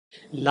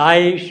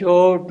Life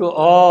showed to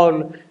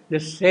all the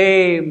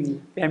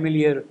same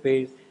familiar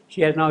face.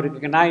 She has now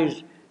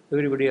recognized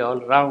everybody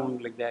all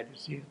around like that, you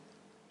see.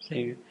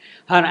 Saying,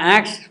 her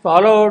acts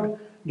followed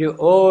the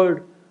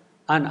old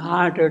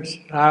unaltered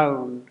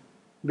round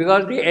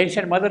because the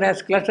ancient mother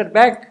has clustered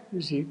back,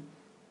 you see.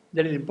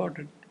 That is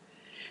important.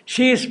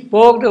 She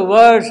spoke the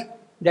words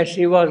that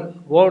she was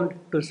wont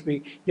to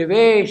speak. The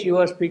way she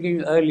was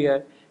speaking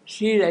earlier,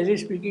 she is as if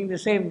speaking the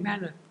same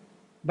manner,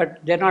 but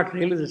they're not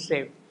really the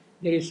same.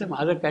 There is some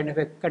other kind of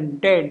a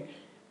content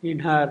in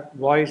her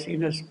voice,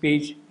 in her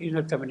speech, in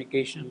her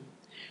communication.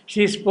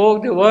 She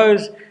spoke the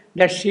words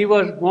that she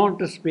was wont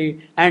to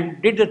speak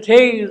and did the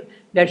things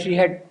that she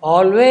had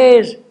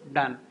always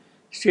done,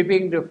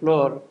 sweeping the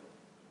floor,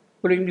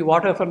 pulling the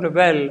water from the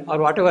well, or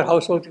whatever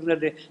household things are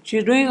there.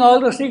 She's doing all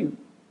those things,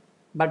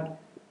 but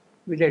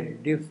with a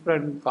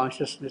different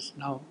consciousness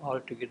now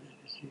altogether.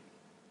 You see.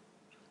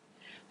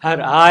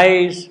 Her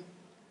eyes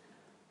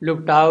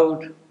looked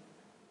out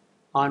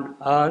on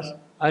us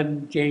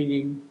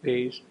unchanging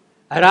face.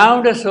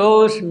 Around the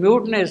soul's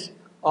muteness,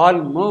 all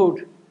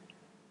moved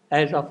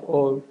as of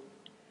old.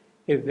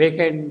 A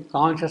vacant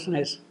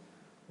consciousness,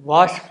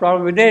 washed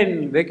from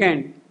within,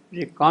 vacant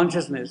the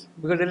consciousness,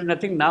 because there is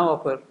nothing now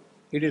of her.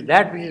 It is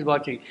that which is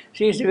watching.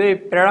 See, it's a very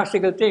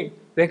paradoxical thing.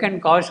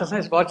 Vacant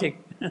consciousness watching.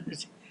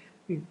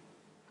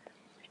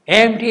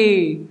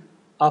 Empty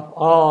of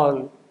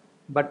all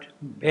but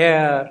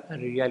bare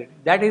reality.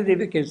 That is the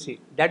vacancy.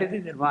 That is the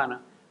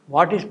nirvana.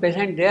 What is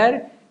present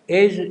there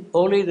is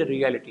only the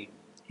reality,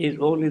 is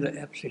only the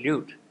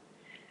absolute.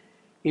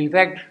 In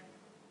fact,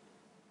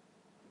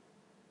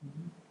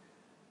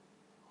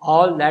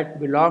 all that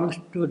belongs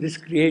to this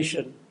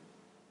creation,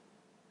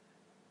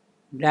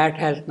 that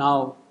has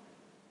now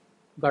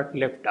got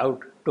left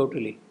out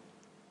totally.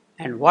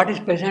 And what is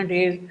present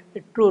is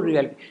the true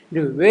reality.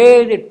 The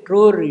way the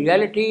true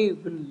reality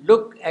will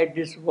look at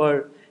this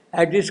world,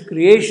 at this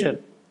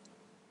creation,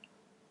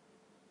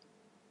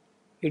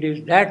 it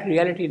is that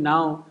reality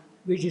now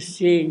which is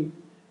seeing,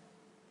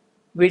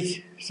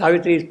 which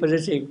Savitri is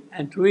possessing,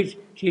 and through which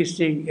she is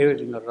seeing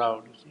everything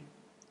around. You see.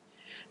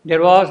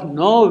 There was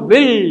no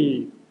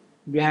will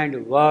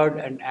behind word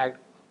and act.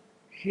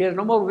 She has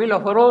no more will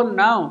of her own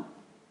now.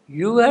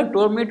 You have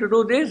told me to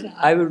do this,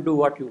 I will do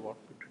what you want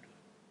me to do.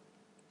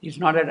 It's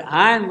not that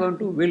I am going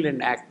to will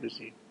and act, you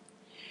see.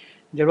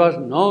 There was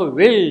no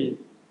will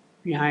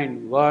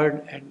behind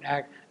word and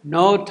act,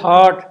 no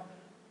thought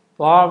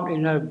formed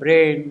in her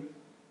brain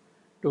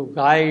to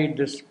guide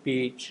the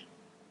speech.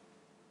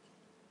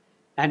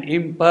 An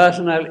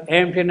impersonal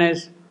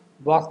emptiness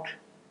walked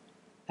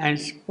and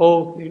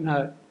spoke in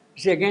her.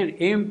 See again,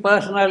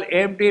 impersonal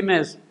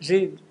emptiness.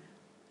 See,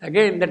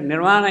 again that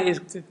nirvana is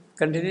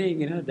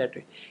continuing in her that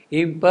way.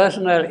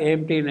 Impersonal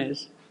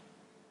emptiness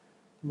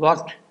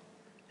walked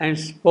and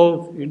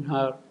spoke in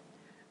her.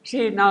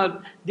 See,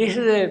 now this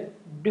is a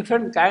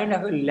different kind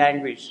of a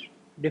language,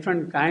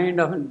 different kind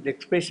of an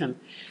expression.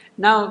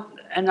 Now,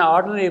 an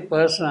ordinary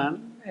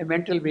person, a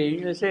mental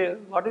being, will say,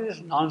 what is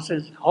this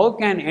nonsense? How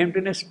can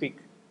emptiness speak?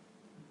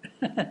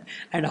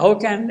 And how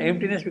can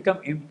emptiness become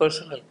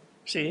impersonal?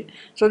 See,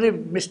 so the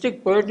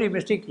mystic poetry,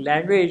 mystic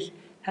language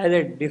has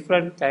a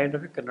different kind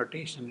of a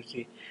connotation, you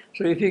see.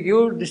 So if you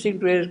give this thing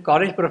to a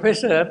college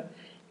professor,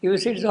 he will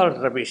say it's all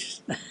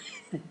rubbish,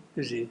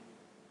 you see.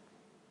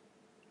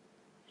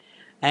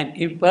 An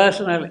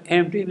impersonal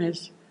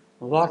emptiness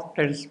walked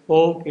and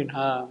spoke in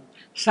her.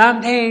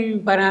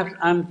 Something perhaps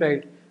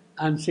unfelt,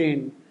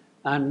 unseen,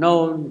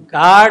 unknown,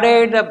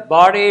 guarded the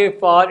body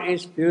for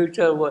its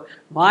future work.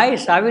 Why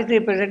is Savitri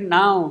present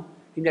now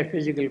in that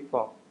physical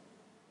form?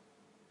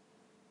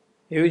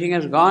 Everything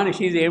has gone,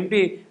 she is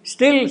empty.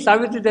 Still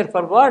Savitri there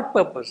for what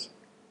purpose?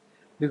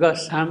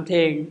 Because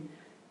something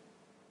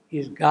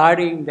is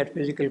guarding that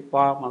physical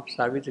form of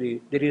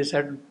Savitri. There is a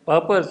certain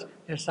purpose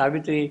that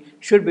Savitri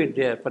should be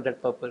there for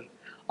that purpose.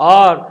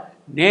 Or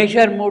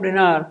nature moved in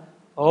her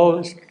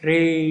own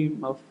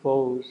stream of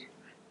force.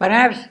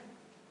 Perhaps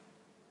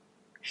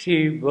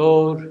she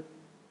bore,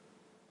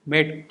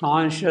 made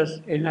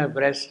conscious in her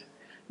breast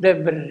the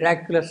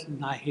miraculous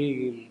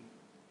Nihil,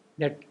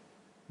 that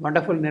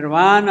wonderful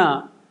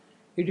nirvana.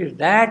 It is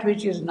that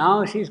which is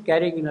now she is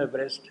carrying in her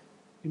breast,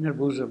 in her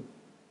bosom.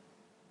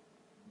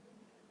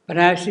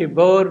 Perhaps she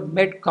bore,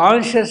 made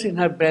conscious in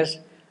her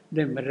breast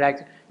the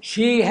miracle.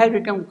 She has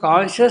become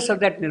conscious of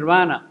that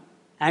nirvana,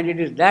 and it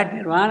is that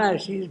nirvana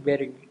she is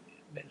bearing.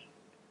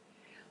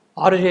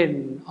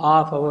 Origin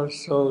of our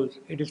souls.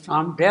 It is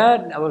from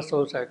there our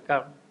souls have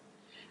come.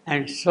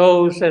 And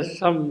souls as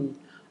some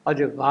of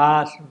the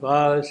vast,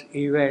 vast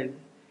events.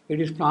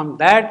 It is from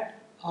that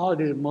all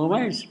these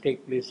moments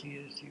take place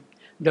here.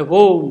 The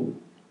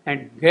womb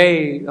and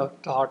gate of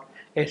thought,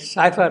 a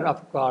cipher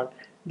of God.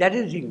 That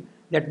is the thing.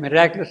 That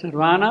miraculous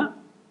nirvana,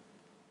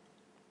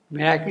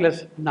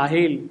 miraculous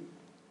nihil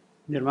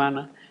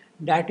nirvana,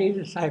 that is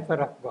the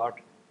cipher of God.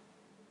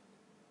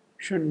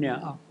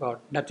 Shunya of God,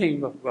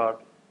 nothing of God.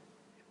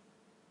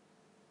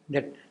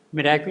 That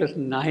miraculous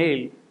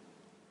nihil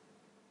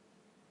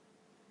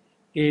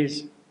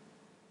is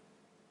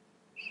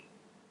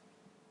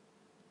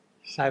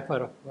cipher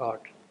of God,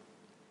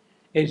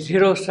 a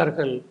zero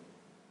circle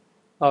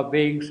of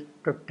being's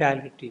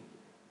totality.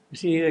 You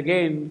see,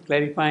 again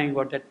clarifying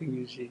what that means,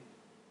 you see.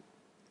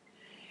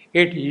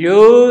 It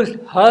used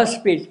her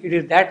speech, it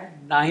is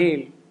that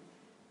Nihil,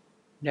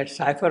 that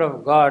cipher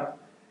of God,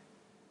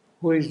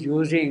 who is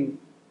using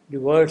the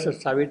words of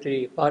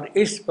Savitri for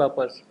its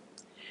purpose.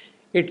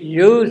 It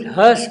used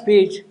her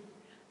speech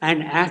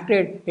and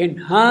acted in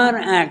her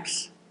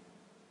acts.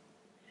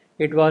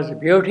 It was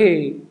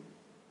beauty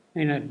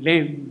in her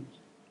limbs,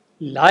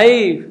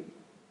 life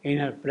in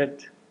her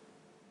breath.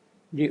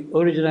 The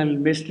original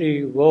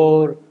mystery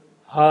wore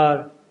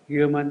her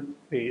human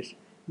face.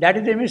 That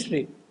is the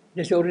mystery.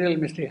 That's the original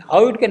mystery.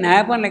 How it can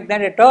happen like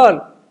that at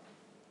all,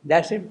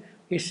 that's it.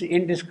 It's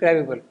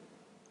indescribable.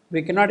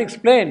 We cannot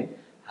explain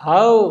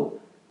how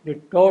the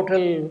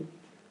total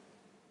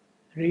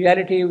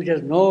reality, which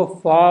has no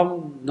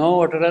form,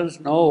 no utterance,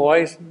 no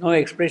voice, no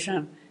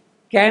expression,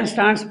 can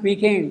start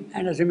speaking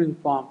and assuming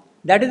form.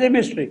 That is a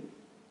mystery.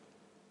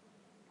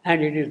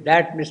 And it is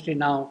that mystery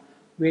now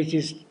which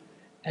is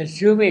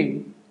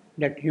assuming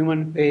that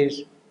human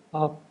face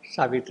of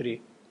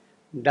Savitri.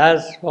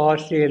 Thus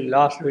was she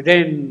lost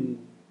within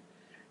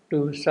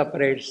to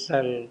separate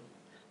self.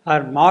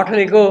 Her mortal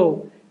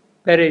ego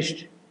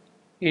perished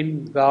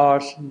in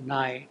God's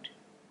night.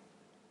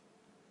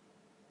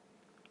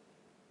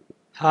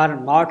 Her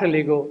mortal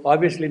ego,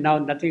 obviously now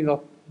nothing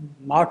of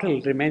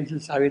mortal remains in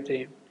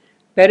Savitri,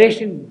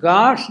 perished in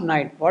God's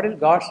night. What is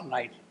God's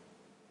night?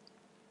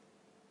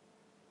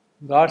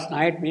 God's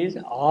night means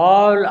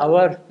all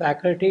our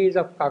faculties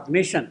of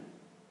cognition,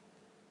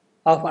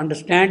 of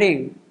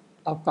understanding,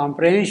 of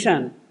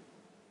comprehension,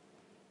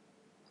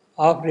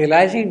 of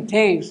realizing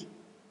things,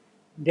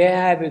 they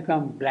have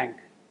become blank.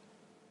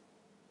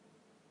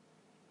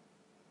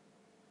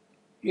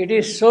 It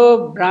is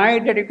so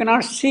bright that you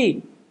cannot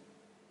see.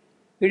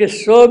 It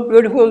is so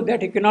beautiful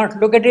that you cannot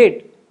look at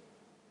it.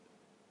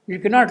 You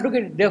cannot look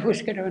at it, therefore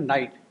it's kind of a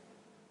night.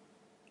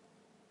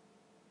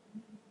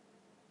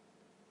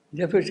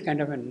 Therefore it's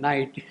kind of a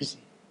night, you see.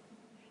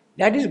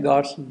 That is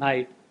God's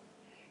night.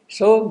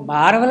 So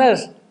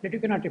marvelous that you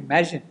cannot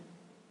imagine.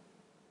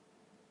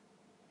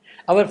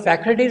 Our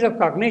faculties of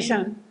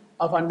cognition,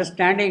 of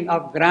understanding,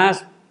 of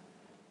grasp,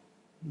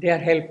 they are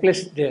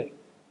helpless there.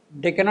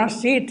 They cannot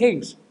see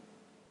things.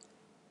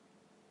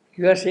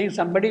 You are seeing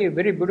somebody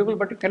very beautiful,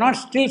 but you cannot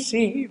still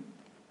see him.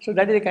 So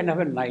that is a kind of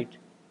a night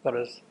for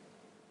us.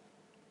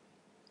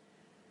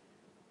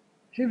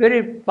 It's a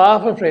very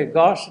powerful phrase,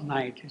 God's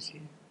night, you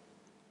see.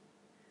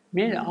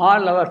 Means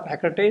all our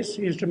faculties,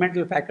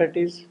 instrumental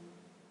faculties,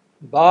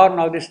 born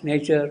of this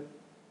nature,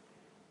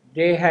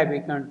 they have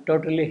become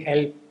totally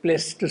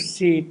helpless to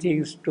see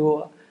things,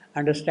 to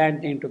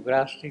understand things, to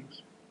grasp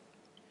things.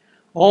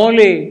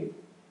 Only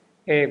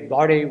a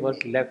body was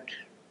left.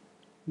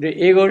 The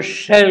ego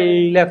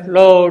shell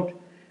afloat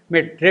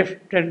mid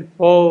drift and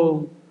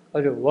foam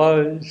of the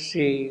world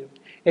sea.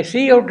 A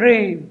sea of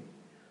dream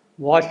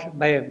watched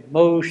by a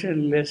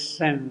motionless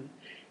sun.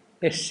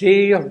 A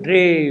sea of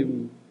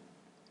dream.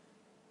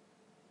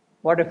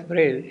 What a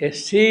phrase. A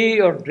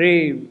sea of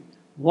dream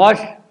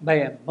watched by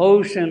a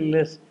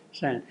motionless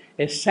sun.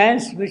 A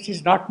sense which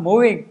is not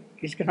moving,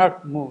 it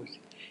cannot move.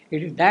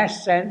 It is that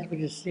sense which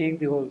is seeing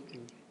the whole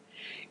thing.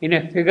 In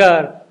a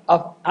figure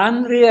of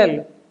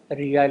unreal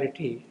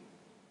reality.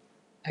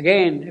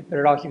 Again, a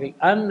paradoxical,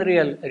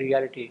 unreal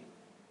reality.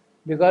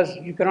 Because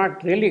you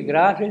cannot really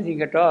grasp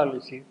anything at all,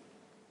 you see.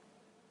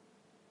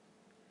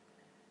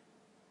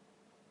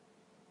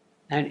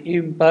 And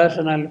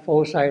impersonal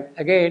foresight,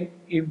 again,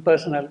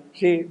 impersonal.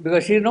 See,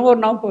 because she is no more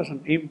now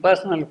person,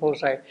 impersonal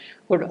foresight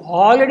could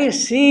already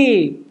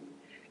see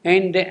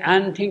in the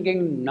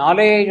unthinking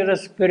knowledge of the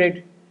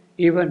spirit,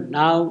 even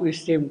now it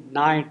seems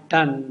nigh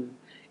done,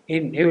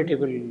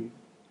 inevitable.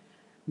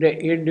 The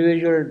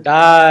individual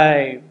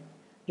die,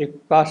 the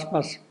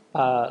cosmos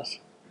pass.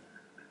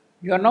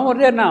 You are no more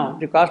there now.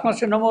 The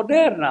cosmos is no more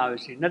there now, you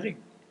see, nothing.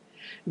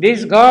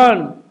 This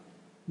gone,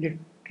 the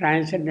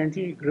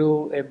transcendental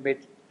grew a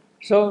myth.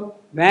 So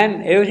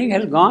when everything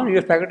has gone,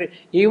 your faculty,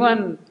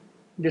 even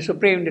the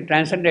supreme, the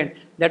transcendent,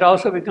 that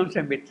also becomes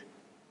a myth.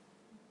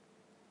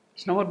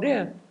 It's no more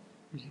there.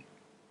 You see.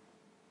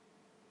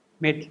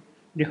 Myth.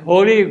 The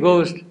Holy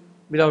Ghost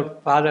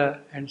without Father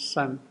and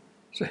Son.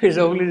 So it is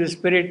only the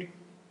Spirit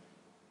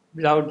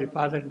without the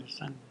Father and the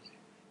Son.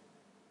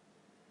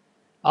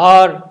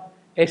 Or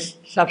a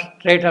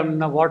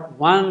substratum of what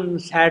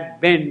once had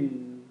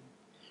been,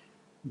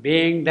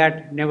 being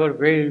that never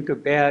willed to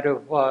bear a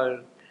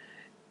world,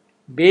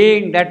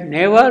 being that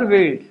never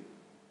willed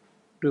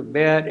to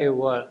bear a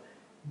world,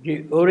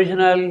 the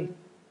original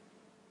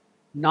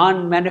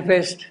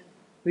non-manifest,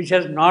 which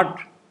has not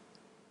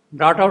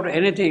brought out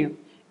anything,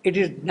 it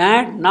is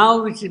that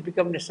now which has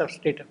become a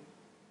substratum,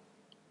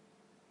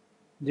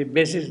 the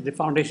basis, the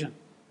foundation.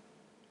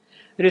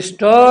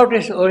 Restored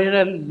its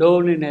original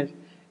loneliness,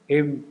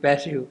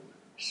 impassive,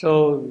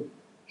 soul,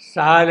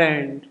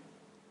 silent,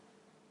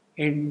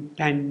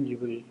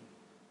 intangible. You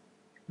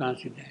can't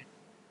see that.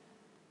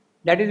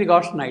 That is the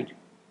God's night.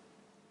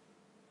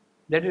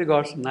 That is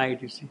God's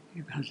night, you see.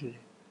 You can't see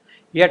that.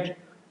 Yet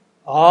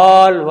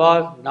all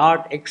was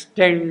not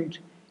extant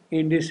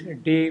in this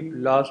deep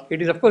loss.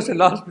 It is of course a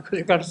loss because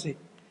you can't see.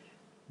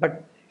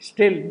 But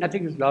still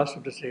nothing is lost,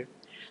 so to say.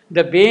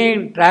 The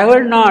being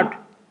travelled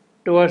not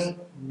towards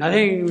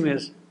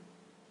nothingness.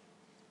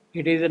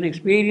 It is an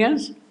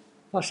experience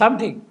for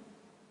something.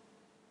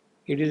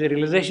 It is a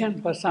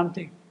realization for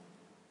something.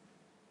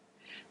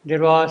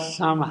 There was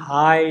some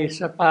high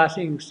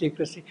surpassing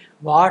secrecy.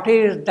 What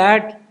is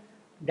that?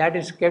 That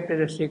is kept as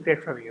a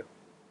secret from you.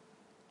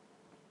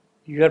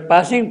 You are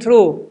passing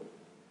through,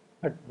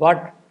 but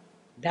what?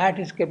 That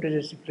is kept as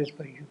a secret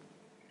for you.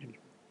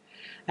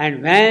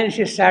 And when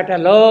she sat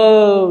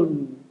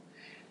alone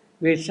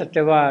with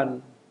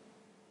Satyavan,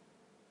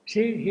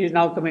 see, he is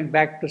now coming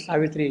back to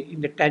Savitri in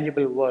the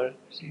tangible world.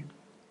 See.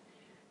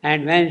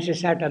 And when she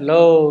sat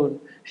alone,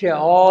 see,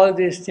 all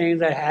these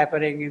things are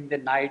happening in the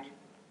night.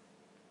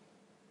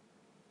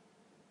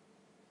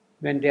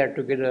 When they are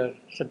together,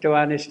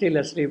 Satyavan is still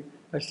asleep,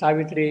 but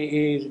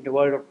Savitri is in the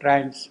world of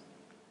trance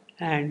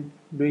and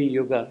doing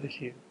yoga, you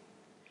see.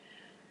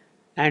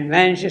 And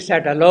when she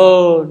sat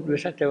alone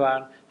with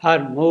Satyavan,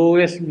 her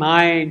moveless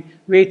mind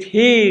with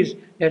his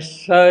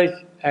just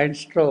searched and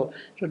strove.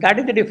 So that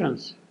is the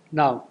difference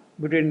now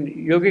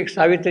between yogic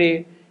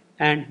Savitri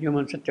and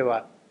human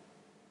Satyavan.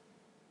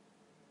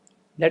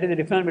 That is the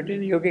difference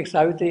between yogic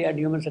Savitri and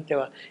human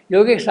Satyavan.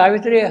 Yogic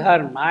Savitri,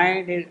 her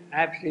mind is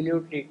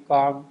absolutely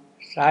calm,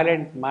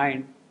 silent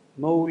mind,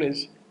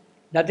 moveless,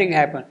 nothing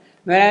happens.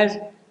 Whereas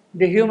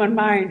the human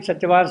mind,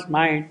 Satyavan's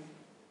mind,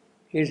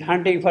 is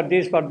hunting for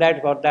this, for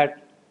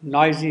that,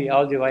 noisy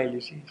all the while,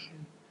 you see.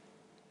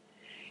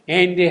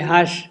 In the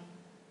hush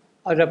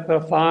of the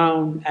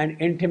profound and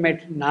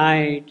intimate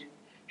night,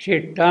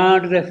 she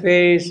turned to the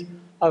face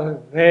of a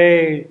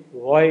veiled,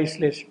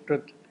 voiceless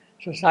truth.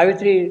 So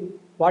Savitri,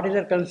 what is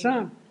her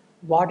concern?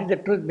 What is the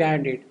truth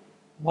behind it?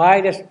 Why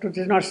the truth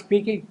is not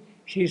speaking?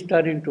 She is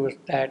turning towards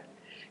that.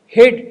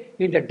 Hid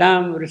in the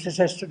dumb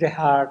recesses of the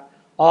heart,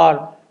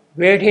 or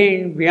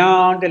waiting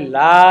beyond the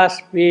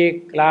last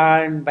peak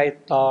climbed by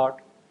thought.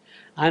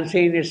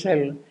 Unseen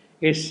itself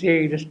is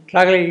seeing the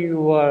struggling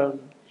world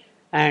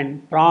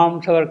and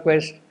prompts our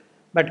quest,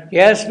 but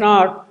cares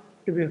not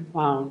to be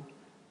found.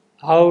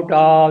 Out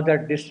of the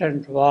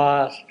distant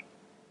vast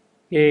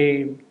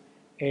came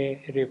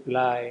a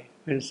reply.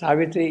 When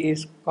Savitri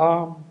is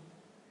calm,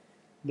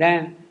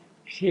 then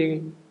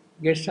she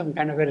gets some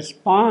kind of a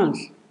response.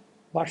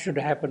 What should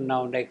happen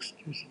now next?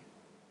 You see.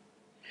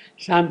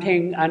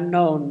 Something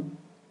unknown,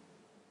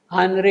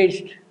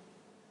 unreached,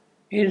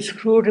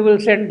 inscrutable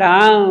sent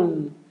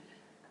down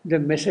the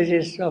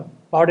messages of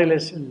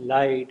bodiless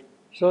light.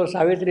 So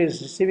Savitri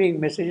is receiving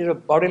messages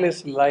of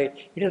bodiless light.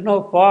 It has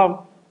no form,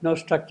 no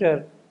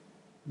structure.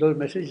 Those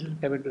messages are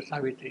coming to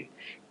Savitri.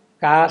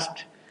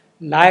 Cast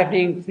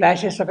lightning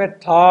flashes of a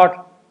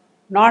thought,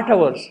 not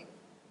ours.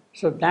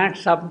 So that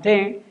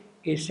something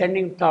is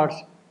sending thoughts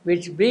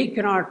which we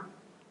cannot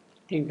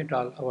think at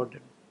all about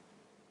them.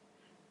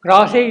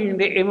 Crossing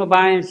the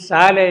immobile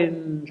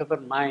silence of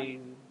our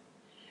mind,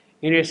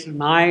 in its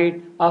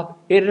might of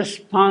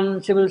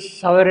irresponsible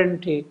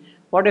sovereignty.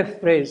 What a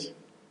phrase!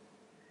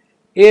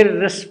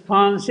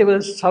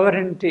 Irresponsible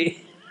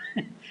sovereignty.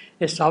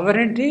 A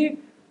sovereignty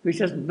which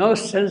has no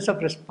sense of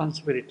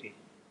responsibility.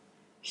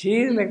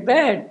 She is like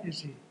that, you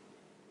see.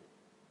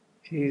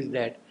 She is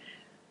that.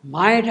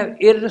 Might of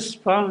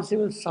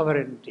irresponsible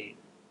sovereignty.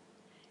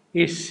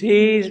 He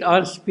seized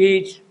on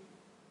speech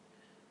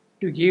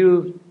to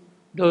give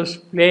those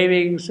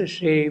flamings a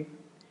shape,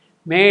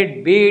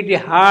 made beat the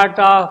heart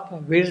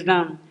of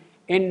wisdom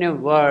in a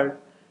word,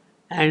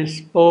 and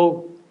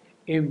spoke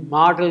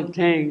immortal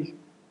things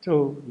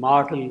through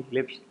mortal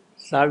lips.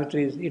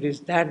 Savitri, it is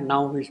that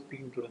now who is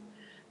speaking to her.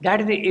 That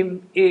is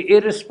the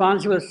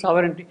irresponsible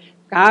sovereignty.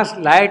 Cast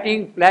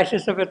lightning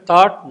flashes of a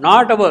thought,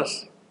 not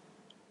ours.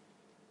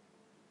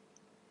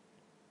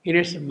 In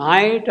its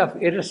might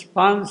of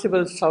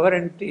irresponsible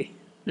sovereignty,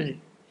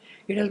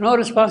 it has no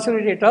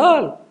responsibility at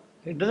all.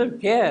 It doesn't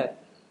care.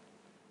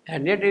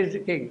 And yet it is the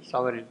king,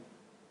 sovereign.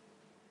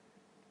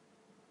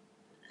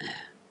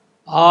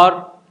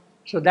 Or,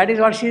 so that is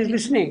what she is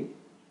listening.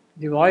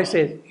 The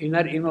voices in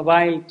her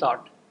immobile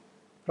thought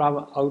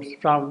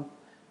from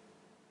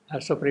her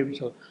supreme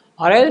soul.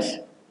 Or else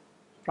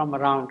from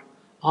around.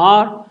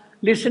 Or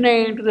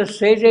listening to the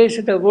sages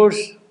of the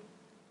woods.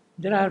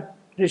 There are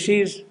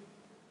rishis,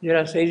 there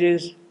are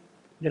sages,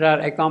 there are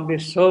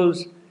accomplished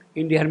souls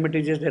in the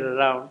hermitages that are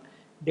around.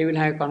 They will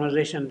have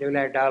conversation, they will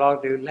have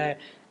dialogue,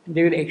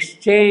 they will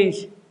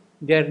exchange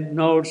their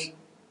notes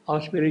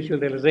of spiritual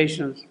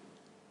realizations.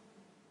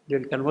 They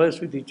will converse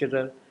with each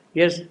other.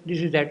 Yes, this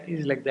is that,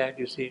 is like that,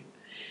 you see.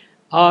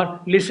 Or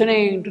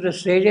listening to the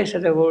sages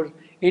of the world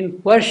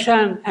in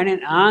question and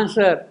in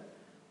answer,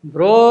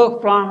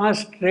 broke from her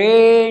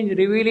strange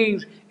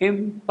revealings,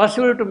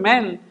 impossible to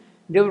men.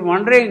 They were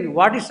wondering,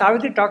 what is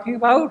Savitri talking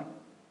about?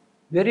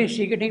 Where is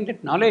she getting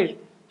that knowledge?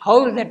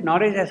 How that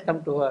knowledge has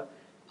come to her?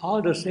 All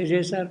the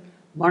sages are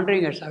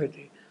wondering at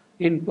Savitri.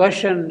 In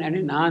question and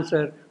in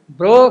answer,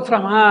 broke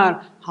from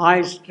her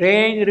high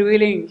strange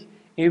revealings,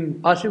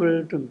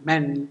 impossible to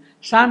men.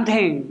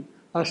 Something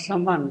or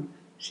someone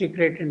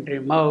secret and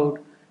remote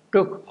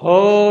took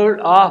hold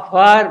of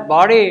her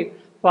body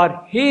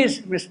for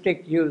his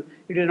mystic use.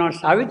 It is not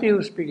Savitri who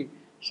is speaking.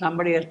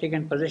 Somebody has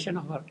taken possession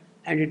of her,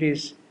 and it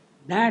is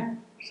that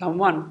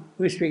someone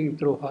who is speaking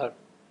through her.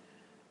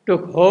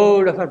 Took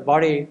hold of her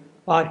body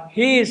for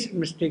his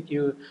mystic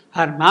use.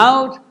 Her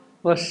mouth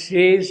was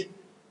seized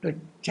to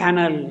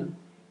channel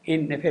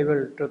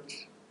ineffable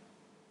truths.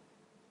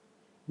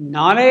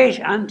 Knowledge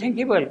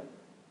unthinkable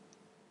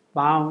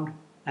found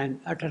an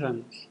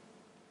utterance.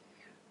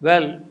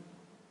 Well,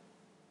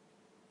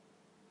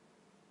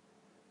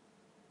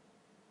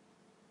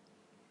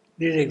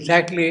 this is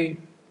exactly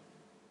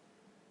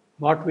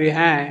what we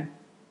have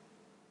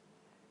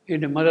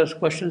in the mother's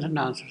questions and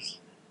answers.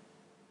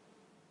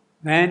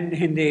 When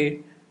in the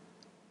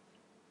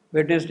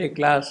Wednesday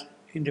class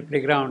in the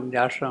playground, in the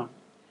ashram,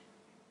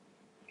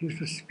 he used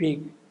to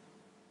speak,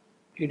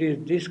 it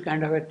is this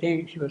kind of a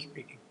thing she was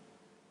speaking,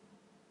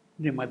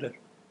 the mother.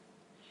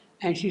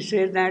 And she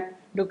says that,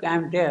 look, I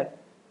am there,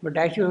 but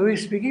actually who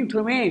is speaking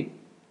through me?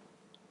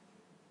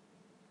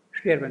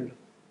 Sri Aurobindo.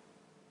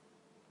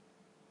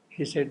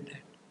 She said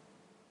that.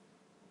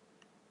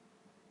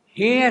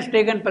 He has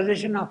taken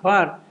possession of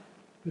her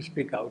to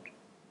speak out.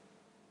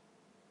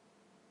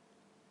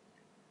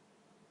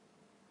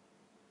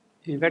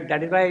 In fact,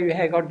 that is why we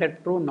have got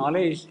that true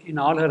knowledge in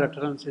all her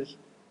utterances,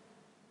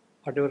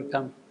 whatever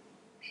comes.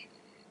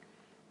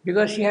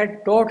 Because she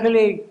had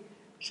totally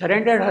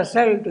surrendered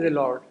herself to the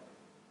Lord,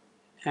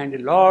 and the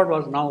Lord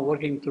was now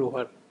working through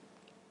her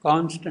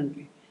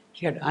constantly.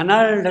 She had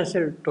annulled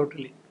herself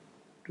totally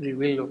to the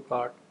will of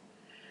God.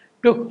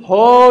 Took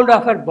hold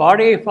of her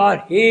body for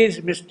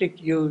his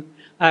mystic use.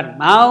 Her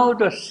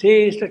mouth was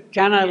seized to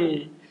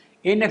channel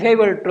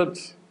ineffable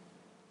truths.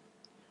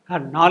 Her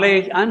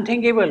knowledge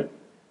unthinkable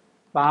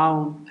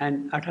found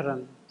an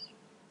utterance.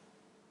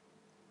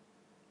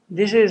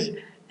 This is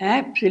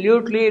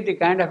absolutely the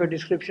kind of a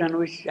description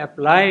which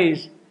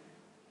applies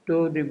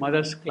to the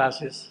mother's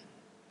classes,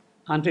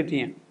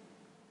 Antritiyan.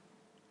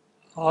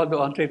 All the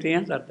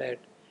Antritiyans are that.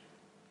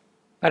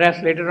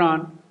 Perhaps later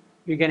on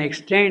we can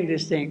extend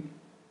this thing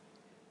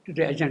to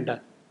the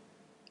agenda.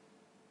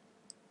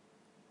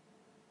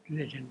 To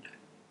the agenda.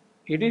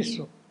 It is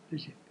so.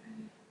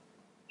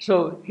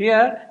 So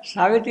here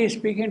Savitri is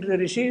speaking to the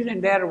rishis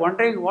and they are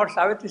wondering what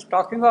Savitri is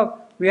talking of.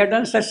 We have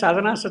done such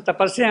sadhana, such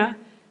tapasya,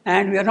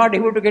 and we are not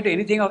able to get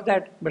anything of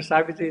that. But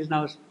Savitri is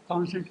now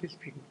constantly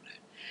speaking of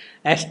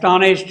that.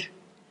 Astonished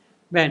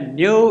by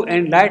new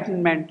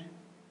enlightenment.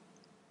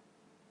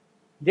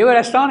 They were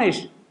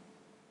astonished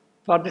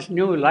for this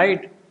new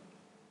light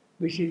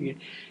which is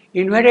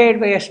invaded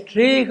by a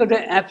streak of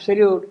the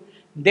Absolute.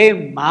 They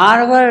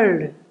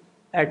marveled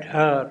at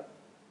her,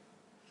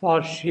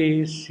 for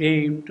she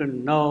seemed to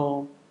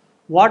know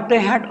what they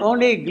had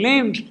only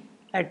glimpsed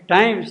at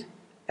times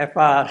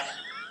afar.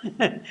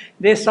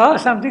 They saw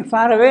something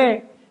far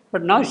away,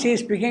 but now she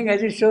is speaking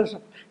as it shows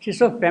she is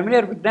so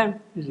familiar with them.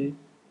 You see.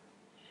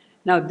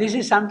 Now this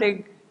is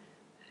something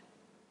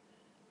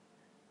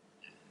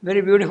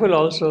very beautiful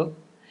also.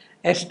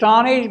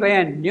 Astonished by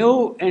a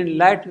new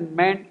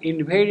enlightenment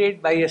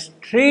invaded by a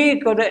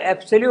streak of the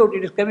Absolute,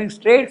 it is coming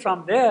straight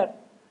from there.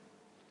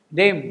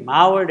 They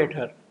marveled at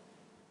her.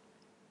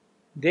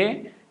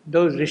 They,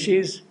 those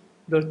rishis,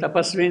 those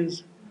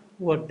tapasvins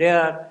who were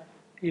there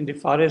in the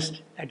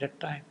forest at that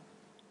time,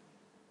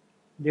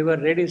 they were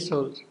ready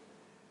souls.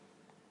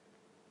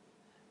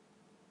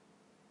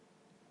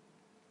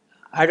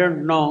 I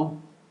don't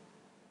know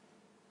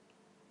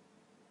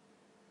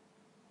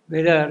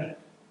whether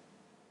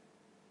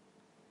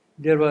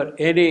there were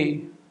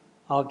any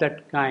of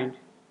that kind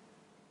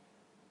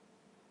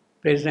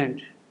present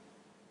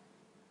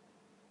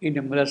in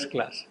the mother's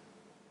class.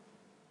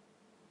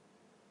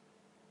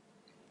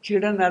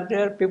 Children are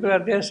there, people are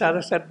there,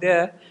 sadhus are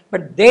there,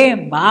 but they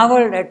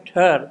marveled at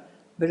her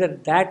whether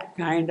that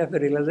kind of a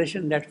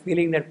realization, that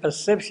feeling, that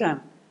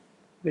perception,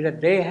 whether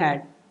they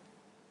had,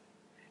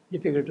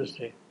 difficult to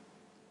say.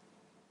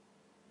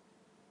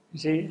 You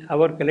see,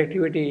 our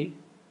collectivity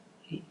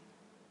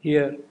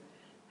here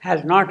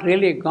has not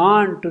really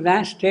gone to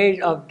that stage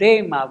of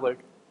they marveled.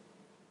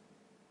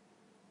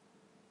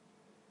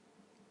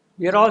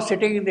 We are all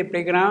sitting in the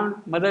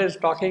playground, mother is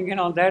talking and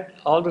all that,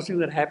 all those things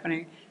are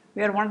happening.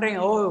 We are wondering,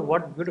 oh,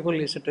 what beautiful,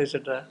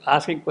 etc.,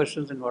 asking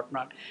questions and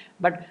whatnot.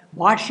 But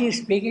what she is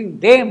speaking,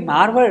 they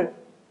marvel.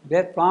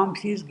 Therefrom,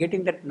 she is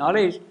getting that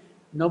knowledge.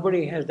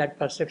 Nobody has that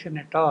perception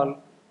at all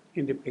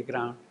in the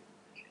playground.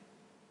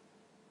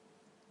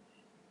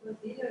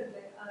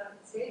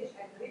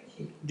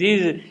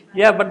 These,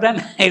 yeah, but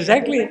then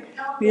exactly,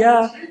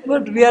 yeah,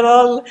 but we are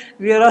all,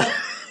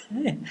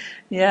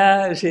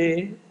 yeah,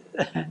 see,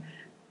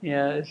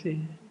 yeah,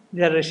 see,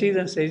 they are rishis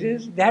and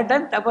sages. They have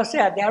done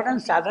tapasya, they have done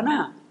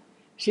sadhana.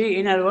 See,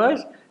 in other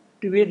words,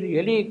 to be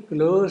really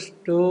close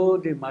to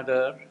the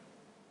mother,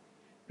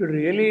 to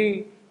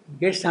really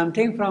get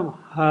something from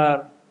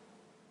her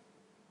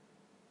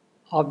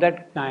of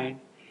that kind,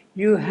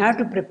 You have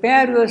to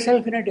prepare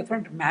yourself in a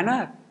different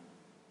manner.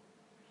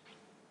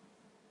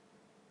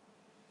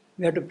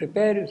 You have to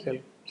prepare yourself.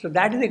 So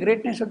that is the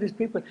greatness of these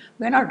people.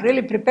 We are not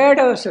really prepared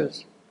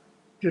ourselves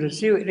to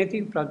receive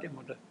anything from the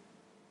mother.